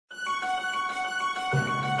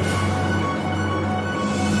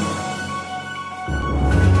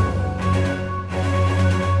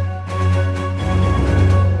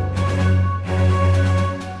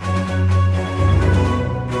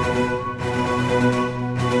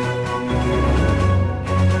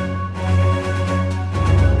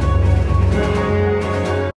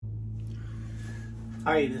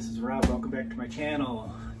Hi, this is Rob. Welcome back to my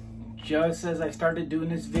channel. Just as I started doing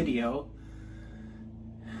this video,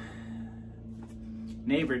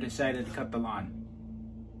 neighbor decided to cut the lawn.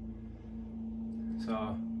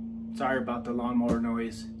 So, sorry about the lawnmower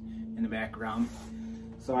noise in the background.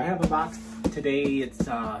 So I have a box today. It's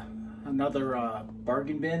another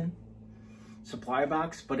bargain bin supply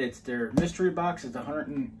box, but it's their mystery box. It's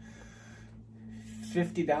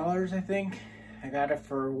 $150, I think. I got it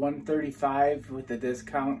for $135 with the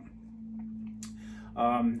discount.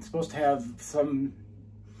 It's supposed to have some,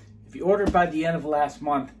 if you order by the end of last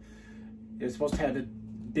month, it's supposed to have a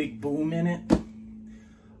big boom in it.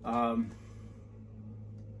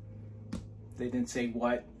 They didn't say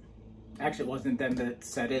what. Actually, it wasn't them that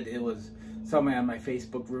said it. It was someone on my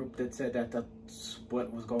Facebook group that said that that's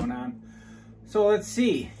what was going on. So let's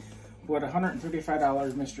see what a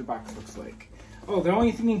 $135 mystery box looks like. Oh, the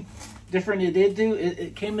only thing different it did do,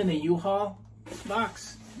 it came in a U-Haul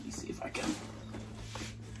box. Let me see if I can.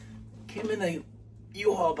 It came in a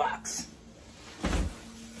U-Haul box.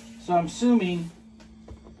 So I'm assuming,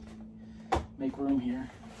 make room here.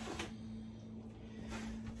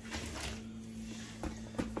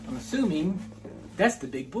 I'm assuming that's the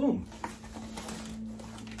big boom.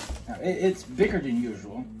 Now, it's bigger than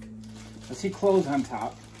usual. I see clothes on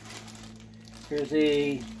top. Here's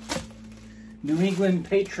a New England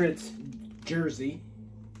Patriots jersey.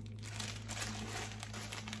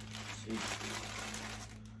 Let's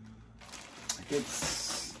see.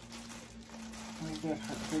 It's like that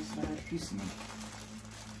hard piece in them.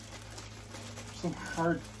 Some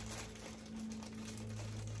hard,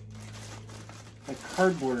 like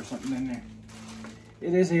cardboard or something in there.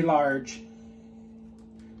 It is a large.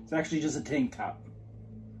 It's actually just a tank top.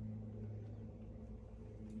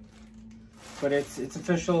 But it's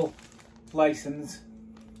official license.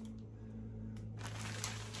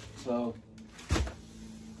 So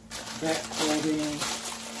that clothing,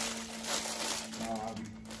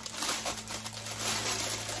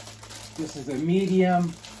 this is a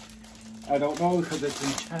medium. I don't know because it's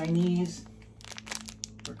in Chinese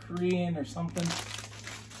or Korean or something.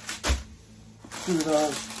 Two of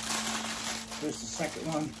those. There's the second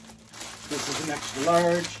one. This is an extra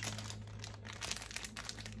large.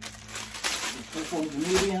 The first one's a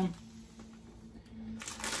medium.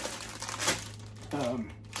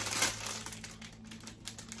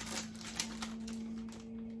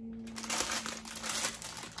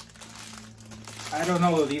 I don't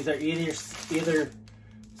know. These are either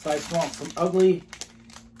size small, some ugly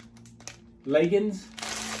leggings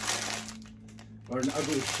or an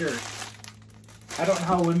ugly shirt. I don't know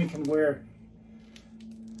how women can wear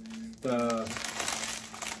the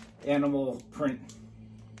animal print.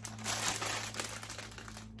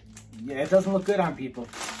 Yeah, it doesn't look good on people.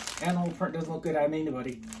 Animal print doesn't look good on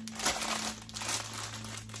anybody.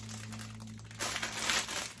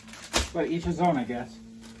 But each his own, I guess.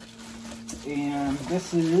 And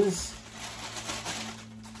this is,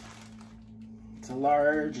 it's a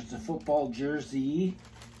large, it's a football jersey.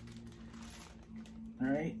 All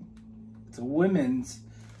right. It's a women's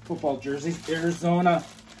football jersey. Arizona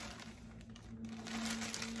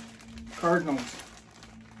Cardinals.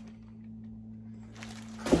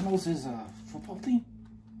 Cardinals is a football team?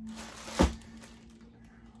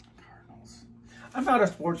 Cardinals. I'm not a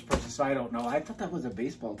sports person, so I don't know. I thought that was a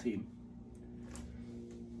baseball team.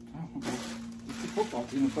 Oh, okay. It's a football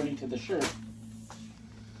team according to the shirt.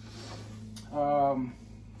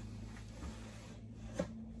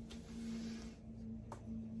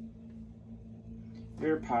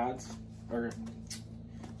 AirPods, or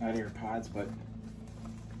not AirPods, but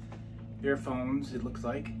earphones, it looks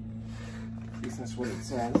like. At least that's what it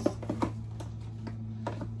says.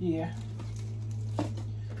 Yeah.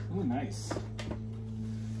 Ooh, nice.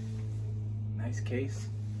 Nice case.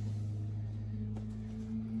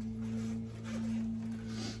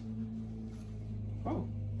 Oh.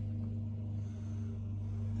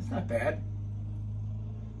 It's not bad.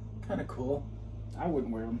 Kind of cool. I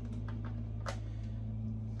wouldn't wear them.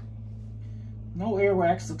 No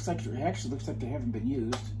airwax. Looks like it actually looks like they haven't been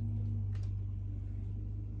used.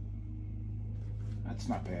 That's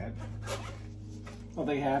not bad. Well,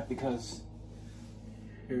 they have, because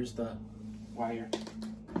here's the wire.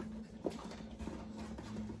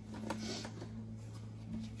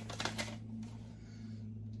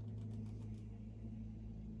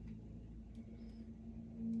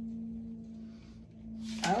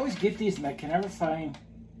 I always get these and I can never find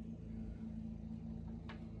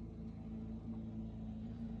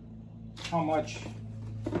how much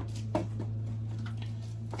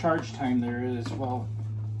charge time there is. Well,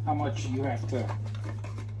 how much you have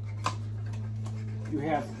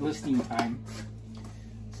listing time.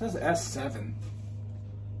 says S7.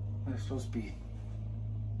 That's supposed to be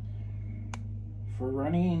for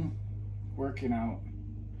running, working out.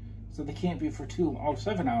 So they can't be for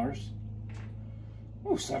 7 hours.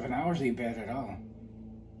 Oh, 7 hours ain't bad at all.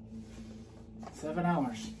 7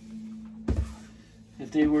 hours. If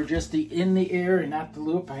they were just in the air and not the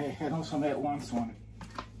loop, I know somebody that wants one.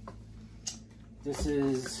 This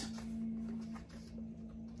is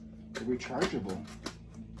rechargeable.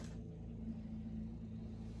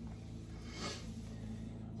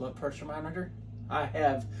 Blood pressure monitor. I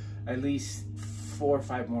have at least 4 or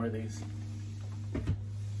 5 more of these.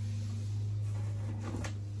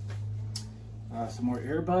 Some more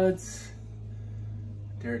earbuds.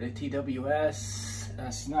 They're the TWS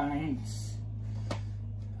S9s.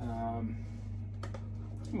 A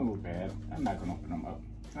little bad. I'm not gonna open them up.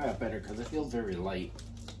 I got better because it feels very light.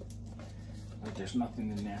 Like there's nothing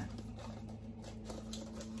in there.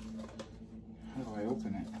 How do I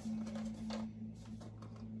open it?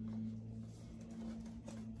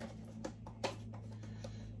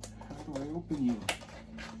 How do I open you?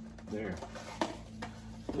 There.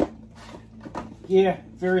 Yeah,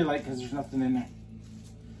 very light because there's nothing in there.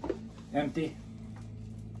 Empty.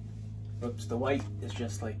 Oops, the white is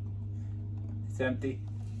just like, it's empty.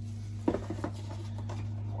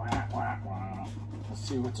 Wah, wah, wah. Let's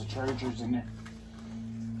see what's the chargers in there.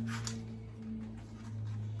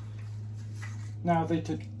 Now they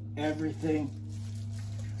took everything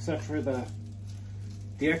except for the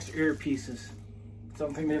extra earpieces.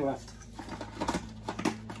 Something they left.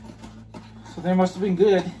 So they must have been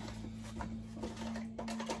good.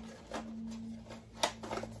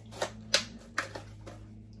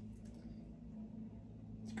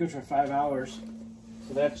 It's good for 5 hours.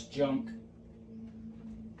 So that's junk.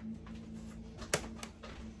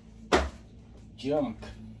 Junk.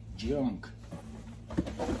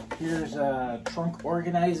 Here's a trunk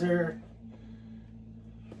organizer.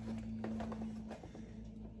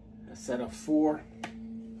 A set of 4.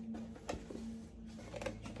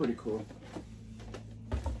 It's pretty cool.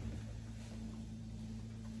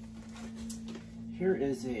 Here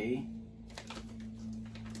is a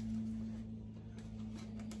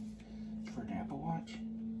for an Apple Watch.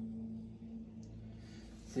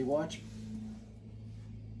 It's a watch.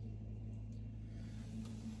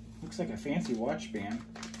 Looks like a fancy watch band.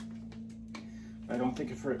 I don't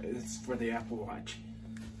think it's for the Apple Watch.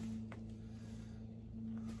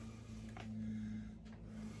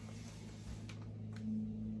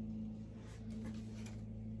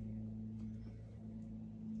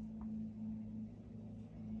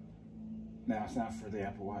 No, it's not for the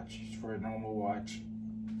Apple Watch. It's for a normal watch.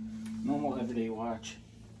 Normal everyday watch.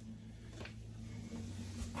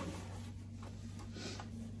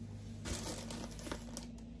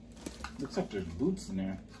 Looks like there's boots in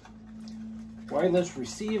there. Wireless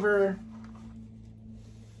receiver.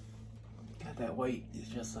 God, that white is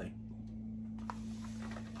just like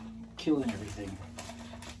killing everything.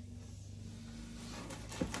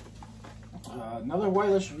 Another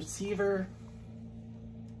wireless receiver.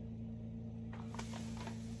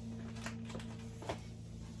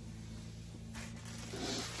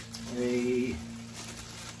 A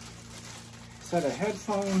set of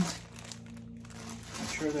headphones. I'm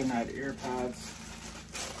sure they're not AirPods.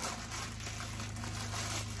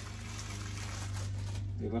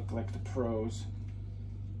 They look like the Pros.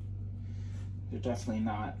 They're definitely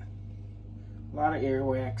not. A lot of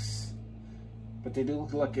earwax, but they do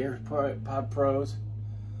look like AirPod Pros.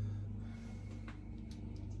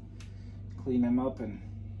 Clean them up and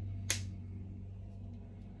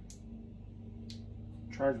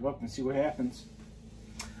charge them up and see what happens.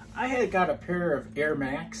 I had got a pair of Air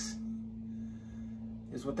Max,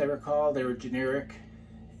 is what they were called. They were generic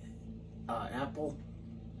Apple,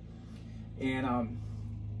 and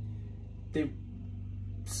they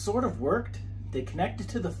sort of worked. They connected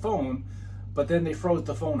to the phone, but then they froze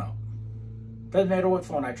the phone up. Doesn't matter what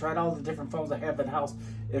phone. I tried all the different phones I have in the house.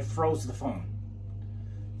 It froze the phone.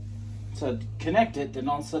 So connect it, then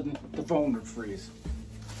all of a sudden the phone would freeze,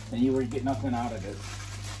 and you would get nothing out of it.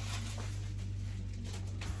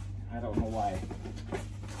 I don't know why.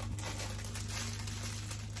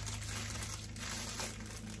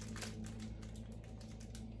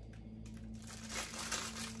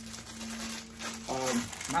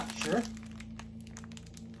 Not sure.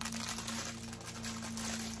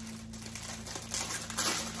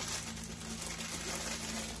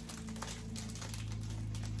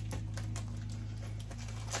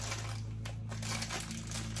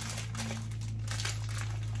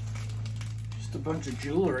 Just a bunch of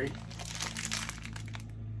jewelry.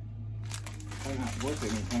 Probably not worth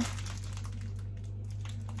anything.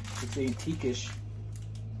 It's antique-ish.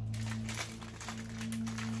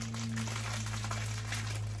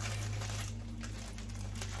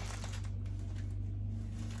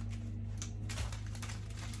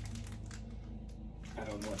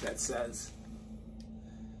 me what that says.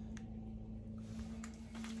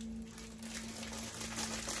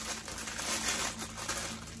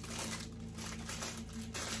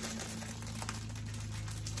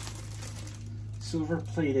 Silver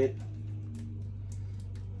plated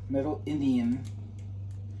metal Indian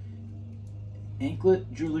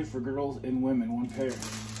anklet jewelry for girls and women, 1 pair.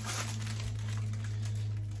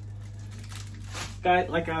 Guy,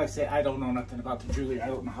 like I say, I don't know nothing about the jewelry. I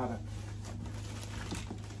don't know how to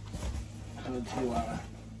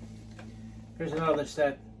here's another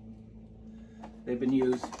set. They've been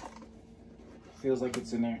used. Feels like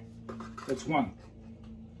it's in there. It's one.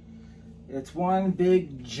 It's one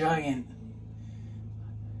big giant.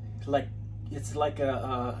 Like it's like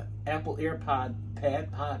a Apple AirPod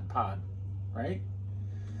pod, right?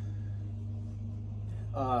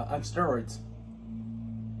 On steroids.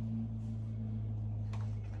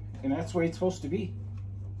 And that's the way it's supposed to be.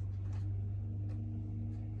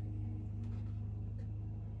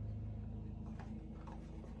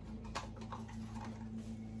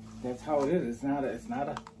 That's how it is. It's not a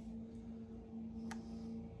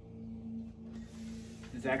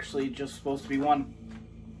it's actually just supposed to be one.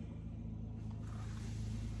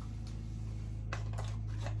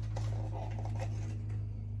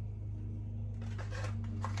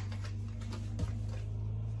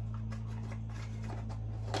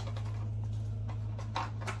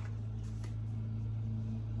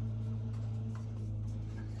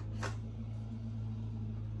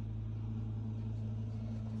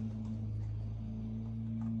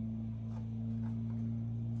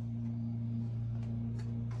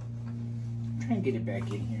 Try and get it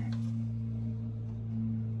back in here.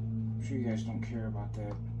 I'm sure you guys don't care about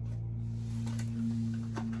that.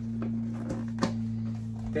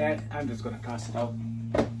 That, I'm just going to toss it out.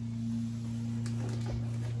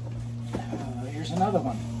 Here's another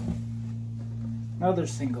one. Another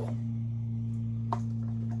single.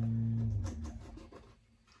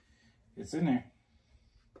 It's in there.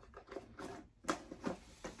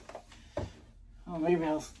 Oh, maybe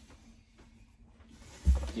I'll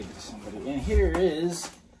give it to somebody. And here is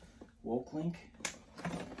Wokelink.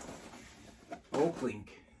 Wokelink.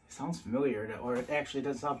 Sounds familiar, or it actually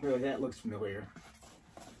doesn't sound familiar. That looks familiar.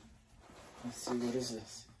 Let's see, what is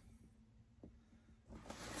this?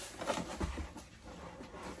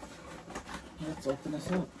 Let's open this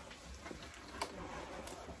up.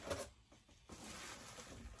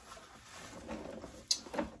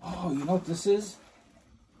 Oh, you know what this is?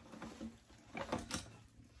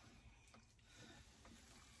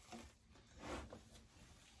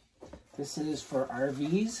 This is for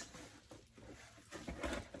RVs,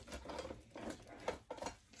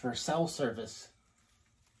 for cell service.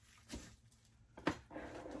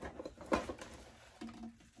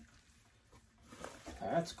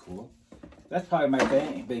 That's cool. That's probably my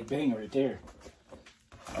big bang right there.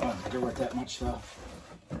 Oh, they're worth that much though.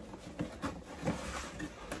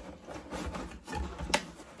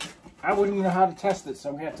 I wouldn't even know how to test it, so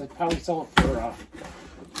I'm gonna have to probably sell it for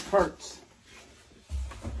parts.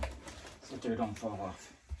 So they don't fall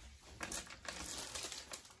off.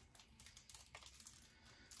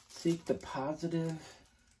 Seek the positive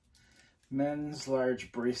men's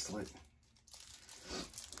large bracelet.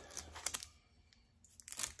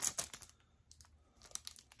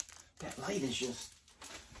 That light is just,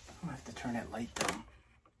 I'm gonna have to turn that light down.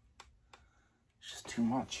 It's just too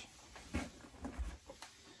much. Some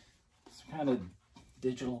kind of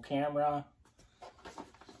digital camera.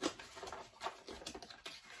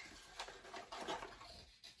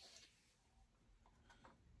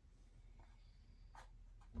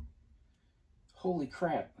 Holy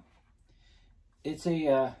crap. It's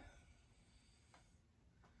a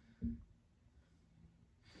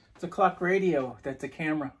clock radio. That's a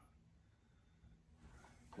camera.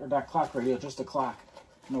 Or not clock radio, just a clock.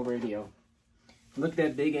 No radio. Look at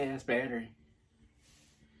that big ass battery.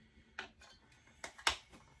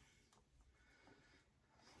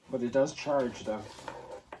 But it does charge though.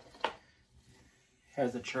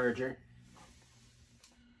 Has a charger.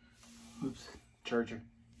 Oops, charger.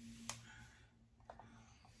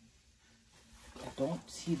 I don't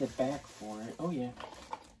see the back for it. Oh yeah.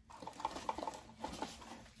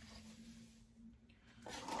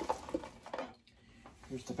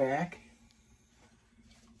 Here's the back.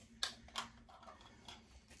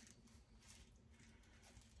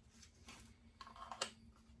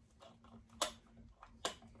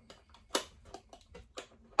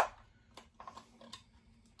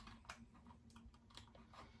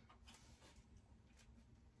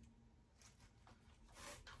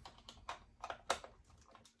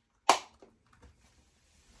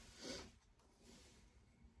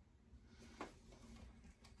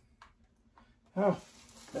 Oh,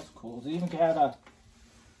 that's cool. They even got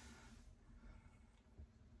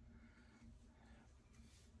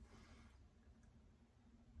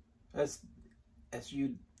a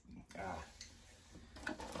SU.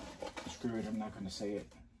 Screw it. I'm not going to say it.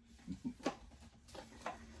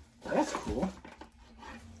 That's cool.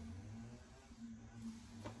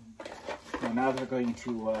 Well, now they're going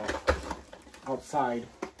to outside.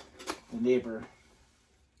 The neighbor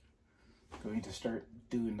going to start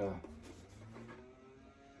doing the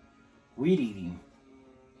weed eating.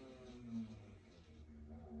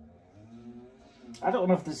 I don't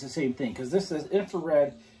know if this is the same thing, because this says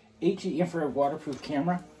infrared, HE infrared waterproof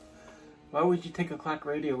camera. Why would you take a clock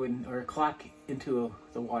radio or a clock into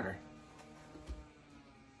the water?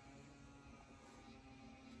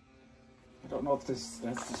 I don't know if that's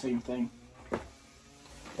the same thing,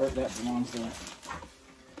 or if that belongs there.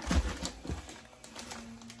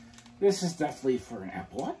 This is definitely for an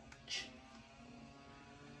Apple Watch.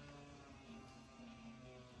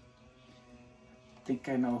 I think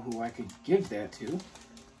I know who I could give that to.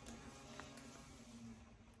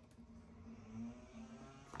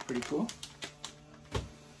 Pretty cool.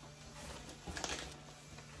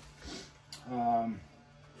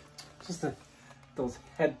 Just those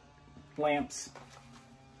head lamps.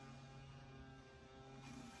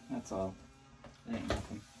 That's all. That ain't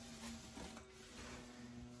nothing.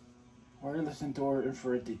 Wireless indoor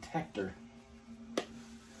infrared detector.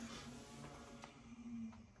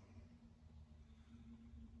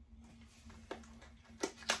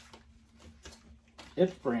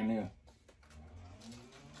 It's brand new.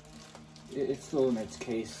 It's still in its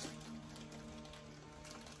case.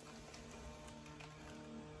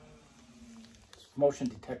 Motion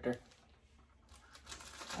detector.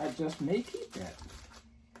 I just may keep that.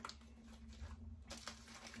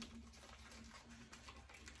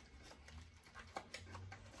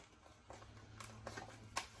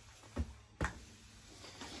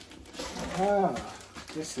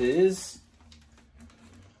 This is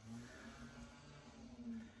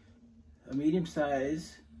a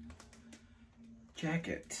medium-size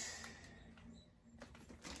jacket.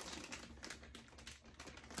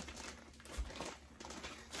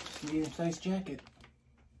 Medium-sized jacket.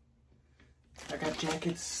 I got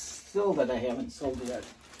jackets still that I haven't sold yet.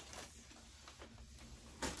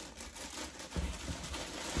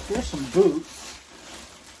 Here's some boots.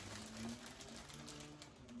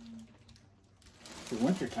 For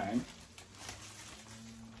winter time.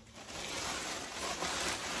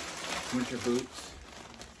 Winter boots.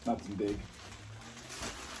 Nothing big.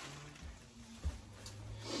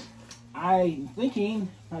 I'm thinking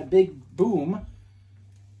my big boom.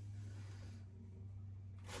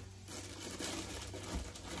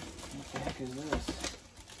 What the heck is this?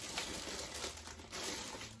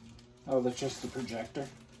 Oh, that's just the projector.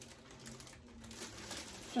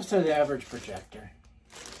 Just an average projector.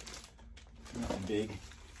 Nothing big.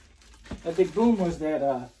 That big boom was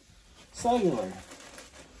that cellular.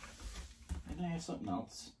 And I have something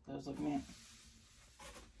else that I was looking at.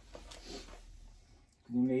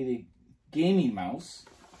 We made a gaming mouse.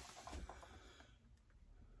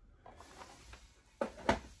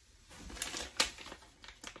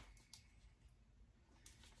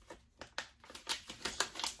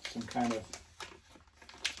 Some kind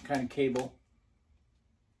of cable.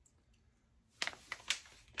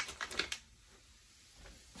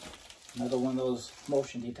 Another one of those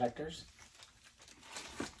motion detectors.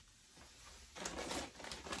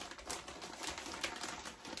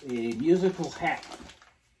 A musical hat.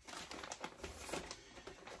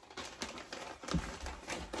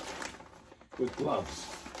 With gloves.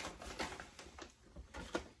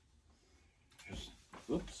 Just,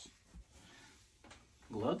 oops.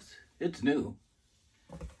 Gloves? It's new.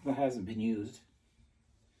 It hasn't been used.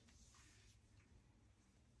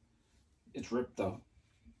 It's ripped though.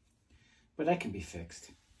 But that can be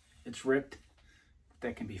fixed. It's ripped.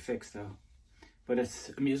 That can be fixed though. But it's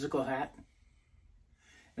a musical hat.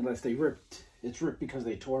 Unless they ripped. It's ripped because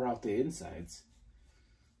they tore out the insides.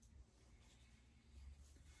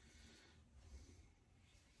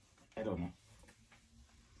 I don't know.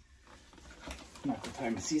 Not the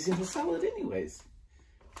time of season to sell it anyways.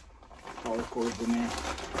 Power cords in there.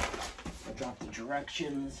 I dropped the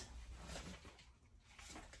directions.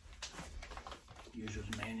 User's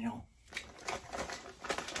manual.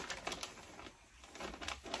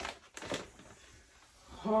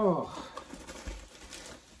 Oh,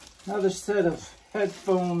 another set of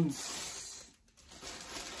headphones.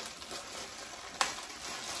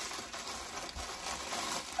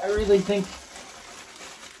 I really think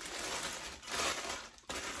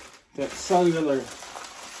that cellular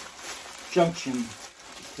junction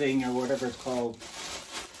thing or whatever it's called,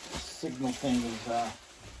 signal thing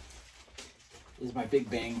is my Big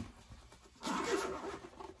Bang.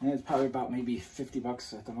 And it's probably about maybe 50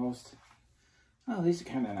 bucks at the most. Oh, these are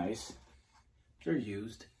kind of nice. They're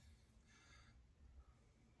used.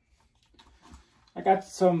 I got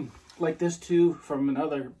some like this too from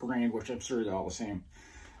another brand, which I'm sure they're all the same,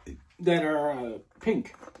 that are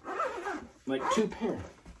pink. Like 2 pair.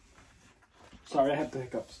 Sorry, I have the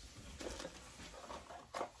hiccups.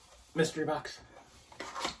 Mystery box.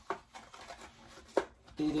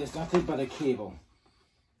 It is nothing but a cable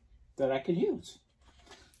that I can use.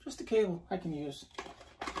 Just a cable I can use.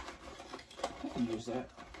 I can use that.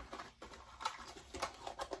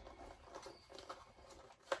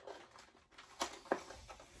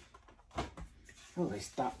 Oh, they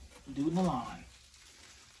stopped doing the lawn.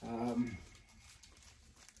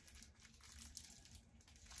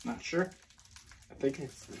 Not sure. I think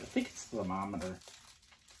it's thermometer.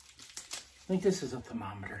 I think this is a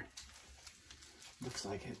thermometer. Looks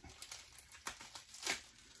like it.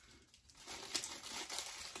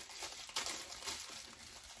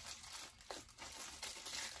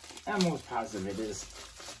 I'm almost positive it is.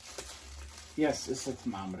 Yes, it's a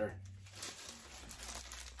thermometer.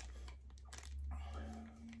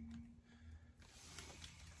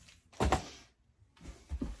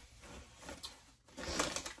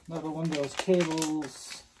 Another one of those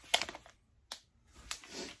cables.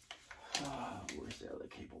 Where's the other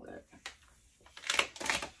cable at?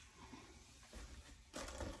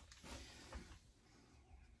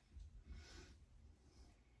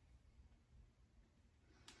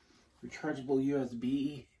 Rechargeable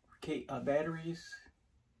USB batteries.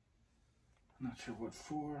 I'm not sure what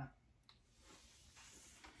for.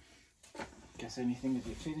 Guess anything that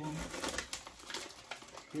they fit in.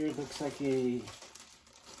 Here it looks like a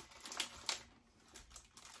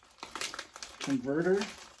converter.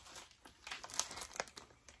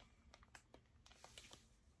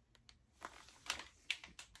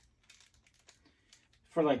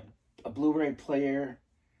 For like a Blu-ray player,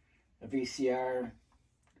 a VCR.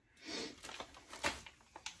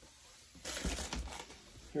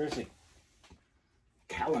 Here's a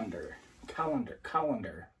calendar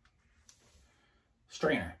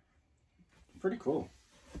strainer. Pretty cool.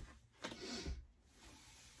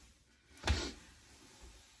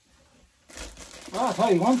 Well, I'll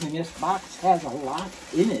tell you one thing, this box has a lot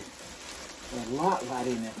in it. A lot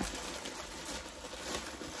in it.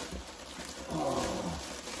 Oh,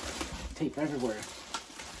 tape everywhere.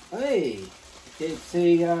 Hey, it's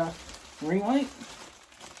a ring light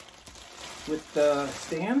with the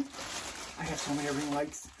stand. I have so many ring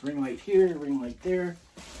lights. Ring light here, ring light there,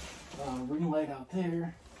 ring light out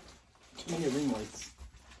there. Too many ring lights.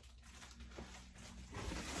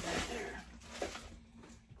 Right there.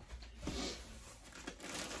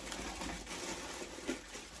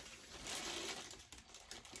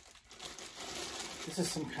 This is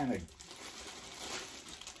some kind of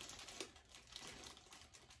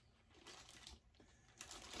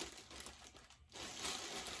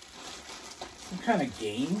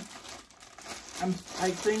game. I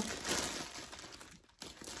think.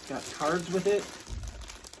 Got cards with it.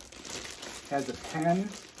 Has a pen.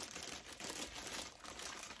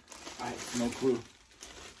 I have no clue.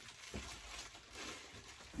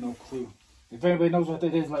 No clue. If anybody knows what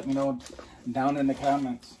that is, let me know down in the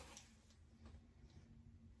comments.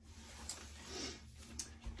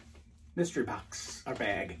 Mystery box, or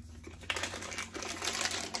bag.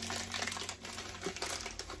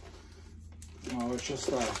 Oh, it's just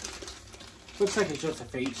looks like it's just a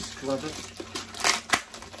face scrubber.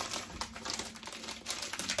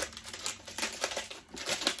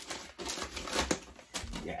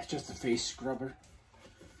 Yeah, it's just a face scrubber.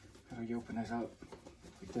 How do you open this out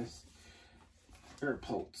like this? Air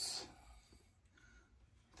pulse.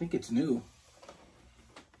 I think it's new.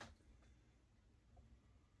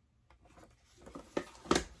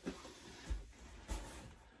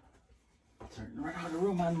 Right out of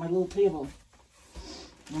room on my little table.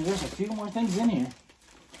 And there's a few more things in here.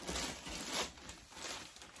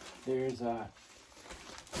 There's a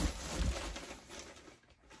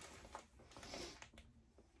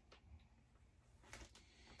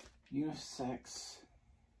unisex.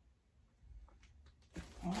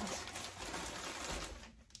 What?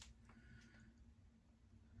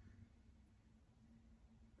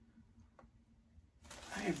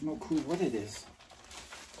 I have no clue what it is.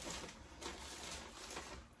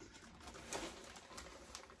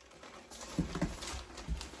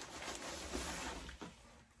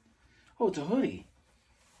 Oh, it's a hoodie.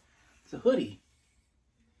 It's a hoodie.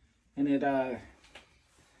 And it,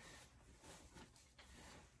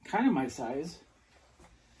 kind of my size.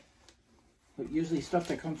 But usually stuff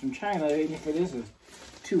that comes from China, even if it is a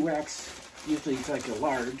 2X, usually it's like a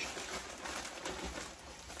large.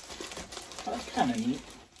 Oh, that's kind of neat.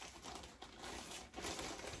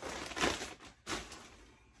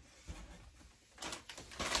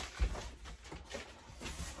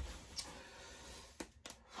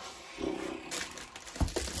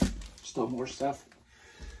 Still more stuff.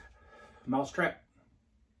 Mousetrap.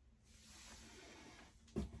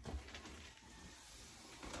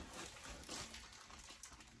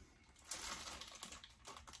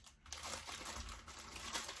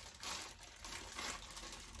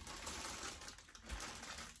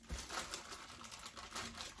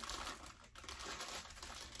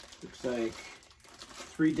 Looks like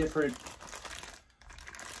 3 different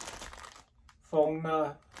phone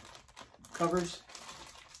covers.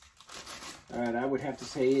 And I would have to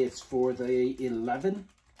say it's for the 11.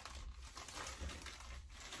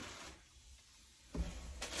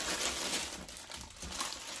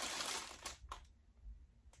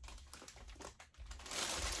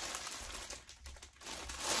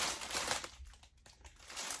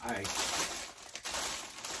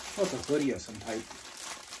 It's a hoodie of some type.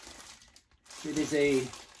 It is a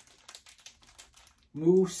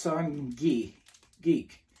Musun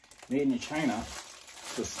Geek, made in China.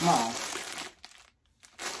 So small.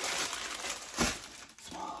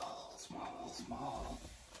 Small.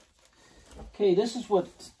 Okay, this is what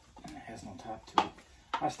it has no top to it.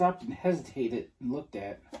 I stopped and hesitated and looked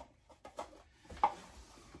at.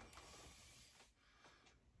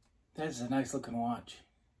 That is a nice looking watch.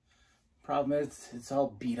 Problem is, it's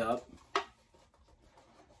all beat up.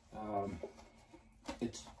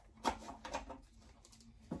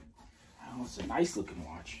 It's a nice looking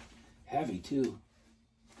watch. Heavy too.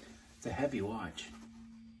 It's a heavy watch.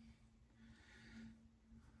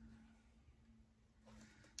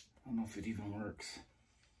 I don't know if it even works.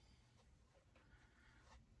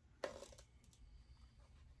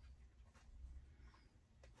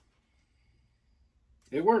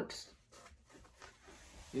 It works.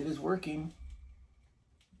 It is working.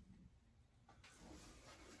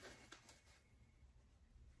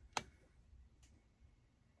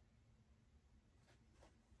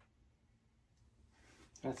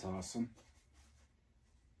 That's awesome.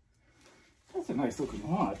 That's a nice looking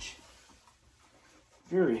watch.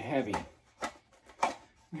 Very heavy.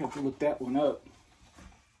 We have to look that one up.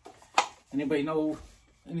 Anybody know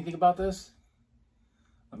anything about this?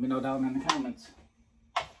 Let me know down in the comments.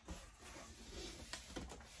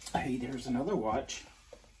 Hey, there's another watch.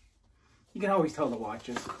 You can always tell the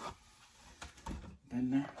watches.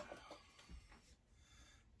 Been there.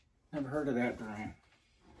 Never heard of that brand.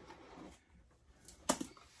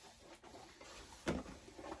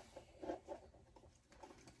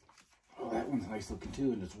 Oh, that one's nice looking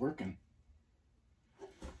too, and it's working.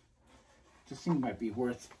 This thing might be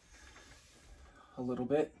worth a little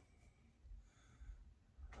bit.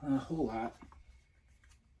 A whole lot.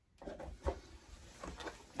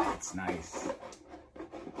 That's nice.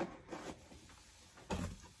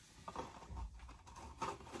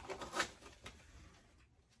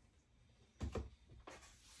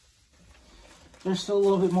 There's still a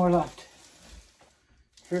little bit more left.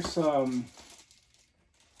 Here's some,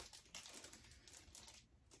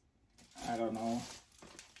 I don't know,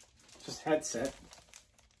 just headset.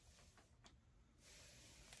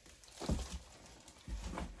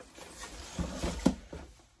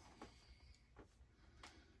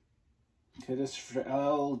 Okay, this is for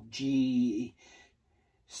LG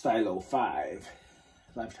Stylo 5.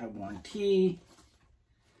 Lifetime warranty.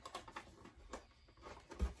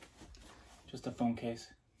 Just a phone case.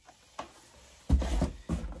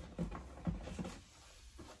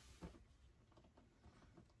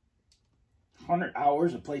 100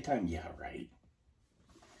 hours of playtime? Yeah, right.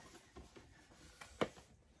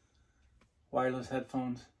 Wireless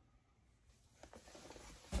headphones.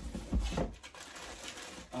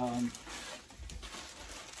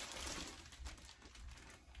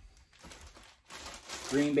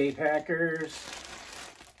 Green Bay Packers.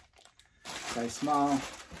 Size small.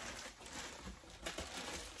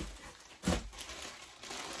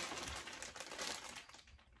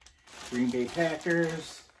 Green Bay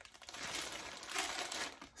Packers.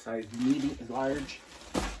 Size medium, large.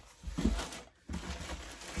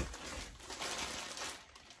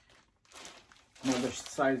 Another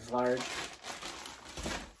size large.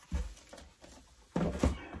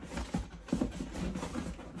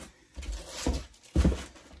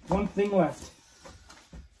 One thing left,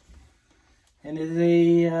 and it is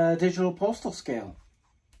a digital postal scale.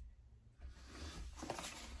 Let's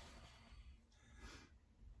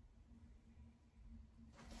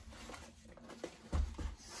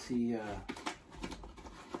see,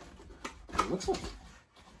 it looks like.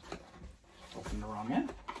 Open the wrong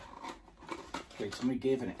end. Wait, somebody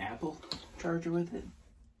gave an Apple charger with it?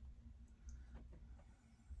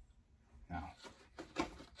 No.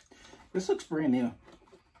 This looks brand new.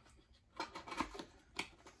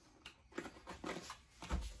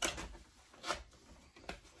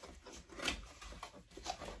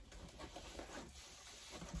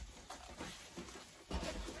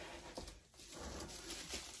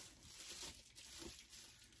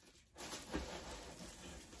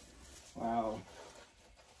 Wow.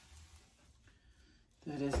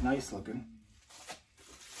 That is nice looking.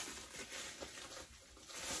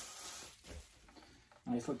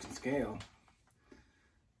 Nice looking scale.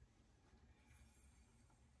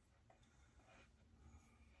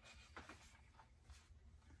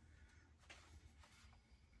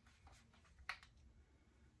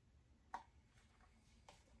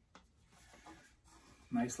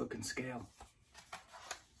 Nice looking scale.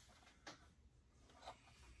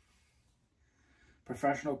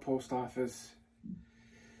 Professional post office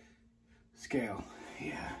scale.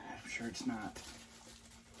 Yeah, I'm sure it's not.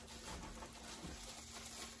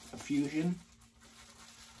 A Fusion.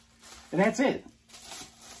 And that's it.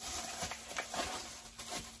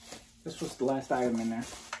 This was the last item in there.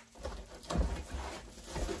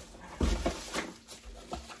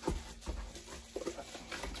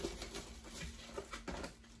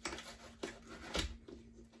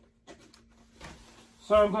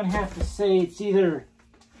 So I'm going to have to say it's either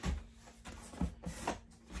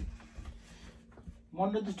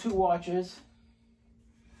one of the two watches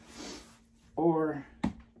or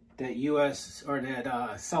that US or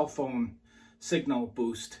that cell phone signal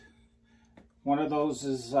boost. One of those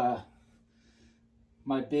is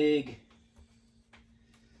my big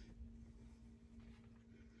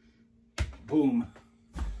boom.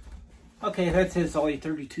 Okay, that's it. It's only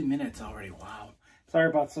 32 minutes already. Wow. Sorry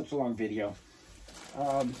about such a long video.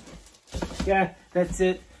 Yeah, that's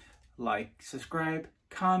it. Like, subscribe,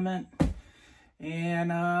 comment,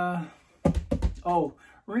 and oh,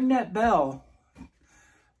 ring that bell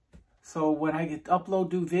so when I get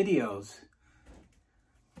upload new videos,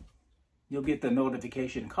 you'll get the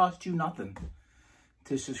notification. It costs you nothing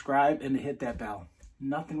to subscribe and to hit that bell.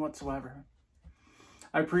 Nothing whatsoever.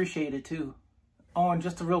 I appreciate it too. Oh, and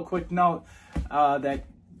just a real quick note, that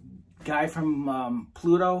guy from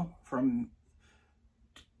Pluto, from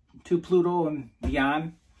To Pluto and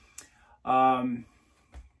Beyond, got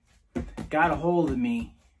a hold of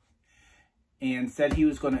me and said he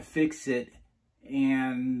was going to fix it,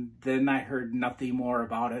 and then I heard nothing more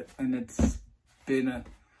about it. And it's been I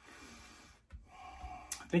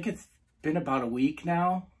think it's been about a week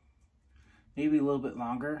now, maybe a little bit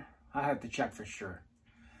longer. I have to check for sure.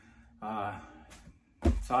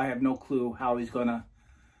 So I have no clue how he's gonna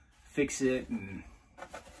fix it, and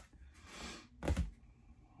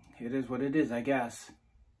it is what it is, I guess.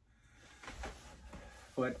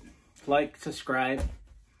 But like, subscribe,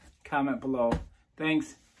 comment below.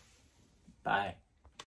 Thanks. Bye.